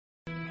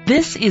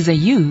This is a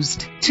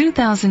used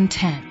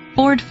 2010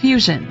 Ford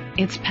Fusion.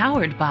 It's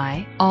powered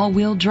by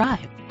all-wheel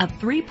drive, a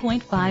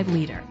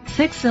 3.5-liter,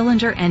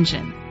 6-cylinder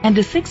engine, and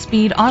a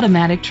 6-speed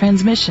automatic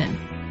transmission.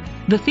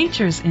 The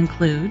features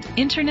include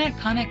internet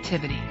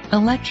connectivity,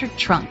 electric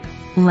trunk,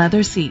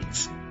 leather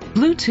seats,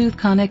 Bluetooth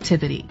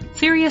connectivity,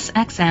 Sirius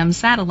XM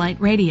satellite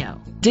radio,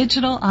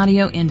 digital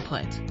audio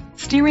input,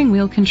 steering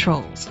wheel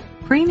controls,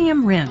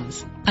 premium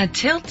rims, a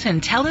tilt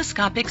and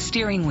telescopic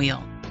steering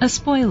wheel, a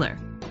spoiler.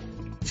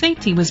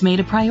 Safety was made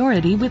a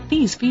priority with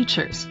these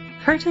features: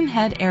 curtain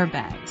head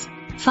airbags,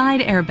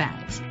 side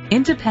airbags,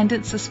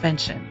 independent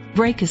suspension,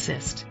 brake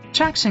assist,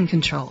 traction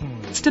control,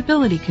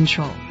 stability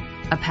control,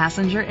 a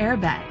passenger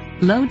airbag,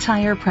 low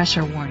tire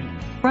pressure warning,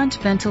 front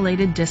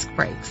ventilated disc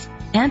brakes,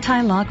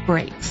 anti-lock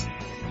brakes.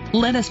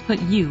 Let us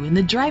put you in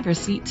the driver's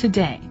seat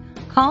today.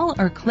 Call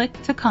or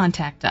click to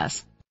contact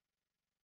us.